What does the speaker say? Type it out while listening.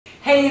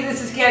Hey,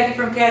 this is Kathy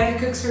from Kathy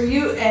Cooks For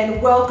You,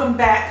 and welcome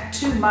back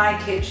to my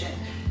kitchen.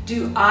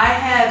 Do I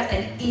have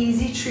an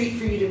easy treat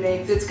for you to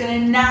make that's gonna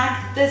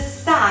knock the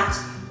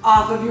socks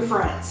off of your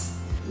friends?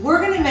 We're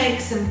gonna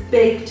make some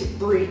baked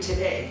brie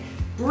today.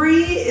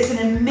 Brie is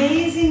an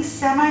amazing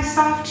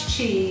semi-soft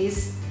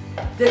cheese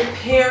that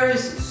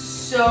pairs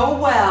so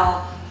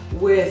well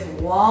with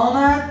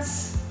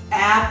walnuts,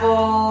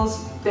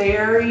 apples,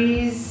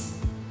 berries,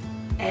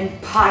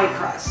 and pie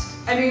crust.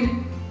 I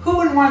mean, who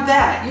wouldn't want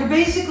that? You're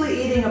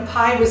basically eating a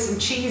pie with some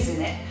cheese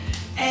in it.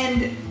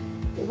 And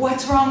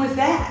what's wrong with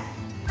that?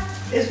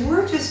 Is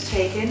we're just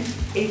taking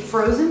a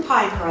frozen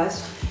pie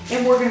crust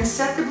and we're gonna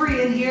set the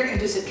brie in here and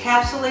just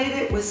encapsulate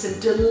it with some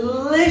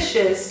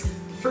delicious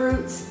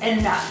fruits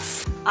and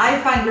nuts. I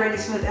find Granny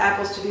Smith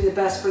apples to be the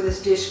best for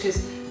this dish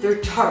because they're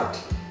tart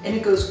and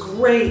it goes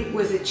great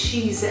with a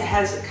cheese that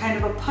has a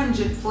kind of a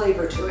pungent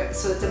flavor to it,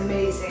 so it's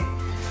amazing.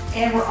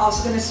 And we're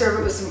also gonna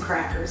serve it with some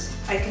crackers.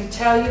 I can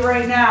tell you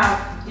right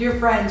now, your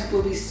friends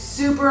will be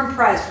super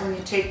impressed when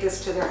you take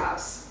this to their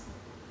house.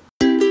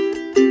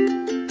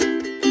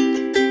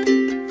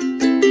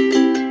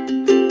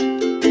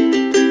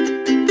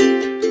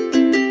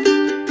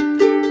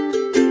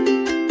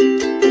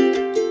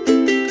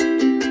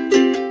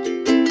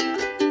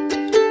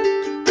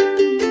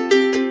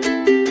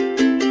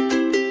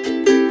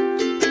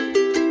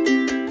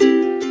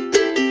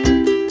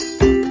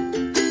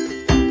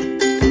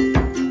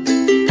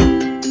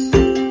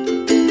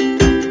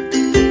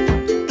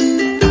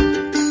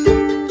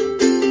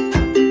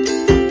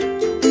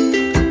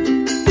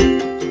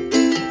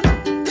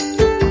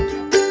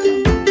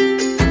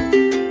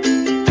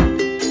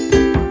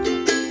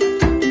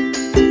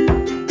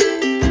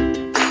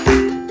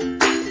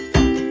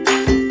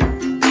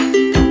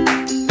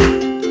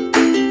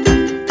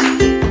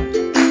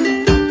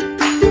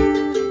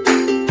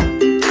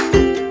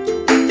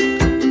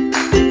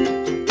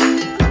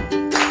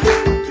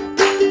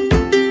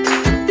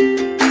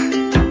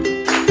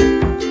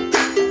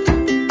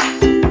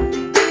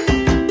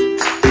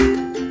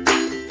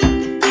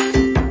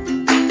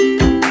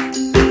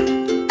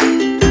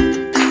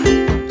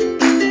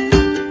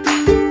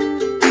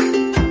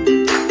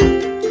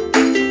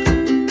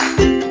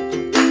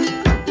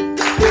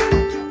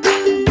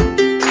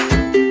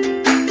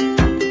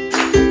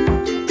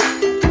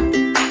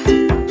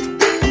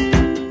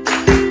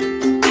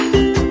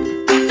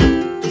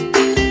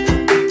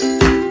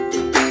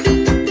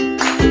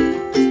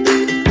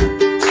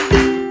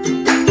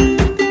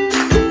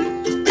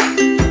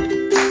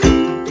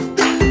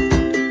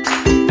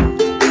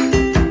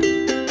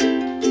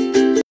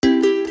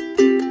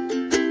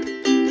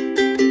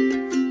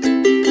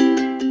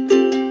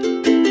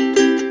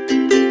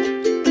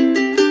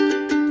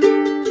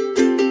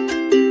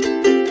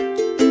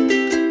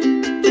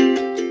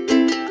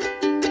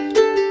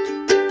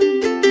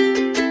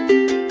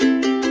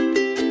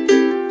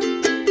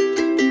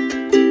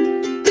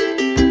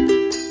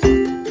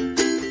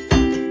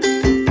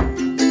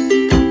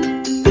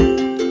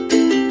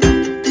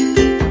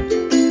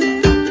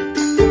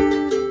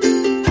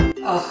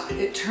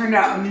 It turned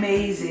out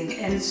amazing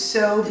and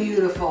so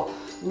beautiful.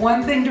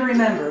 One thing to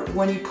remember,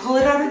 when you pull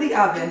it out of the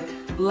oven,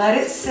 let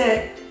it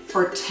sit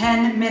for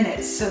 10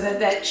 minutes so that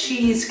that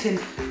cheese can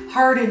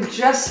harden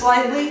just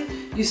slightly.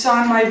 You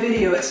saw in my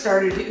video it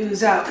started to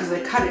ooze out because I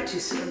cut it too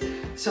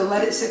soon. So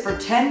let it sit for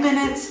 10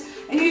 minutes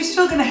and you're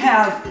still gonna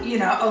have, you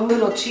know, a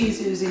little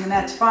cheese oozing, and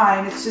that's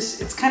fine.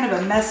 It's kind of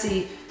a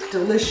messy,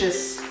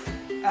 delicious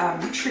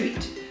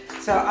treat.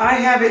 So I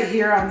have it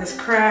here on this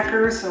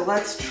cracker, so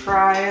let's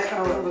try it.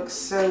 Oh, it looks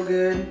so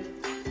good.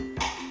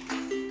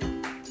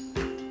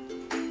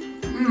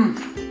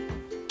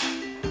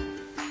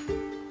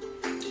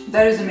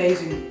 That is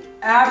amazing.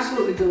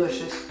 Absolutely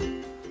delicious.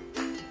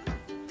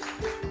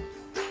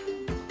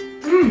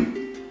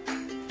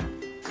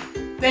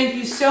 Thank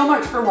you so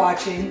much for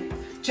watching.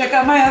 Check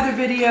out my other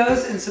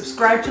videos and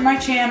subscribe to my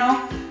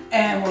channel,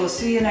 and we'll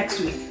see you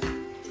next week.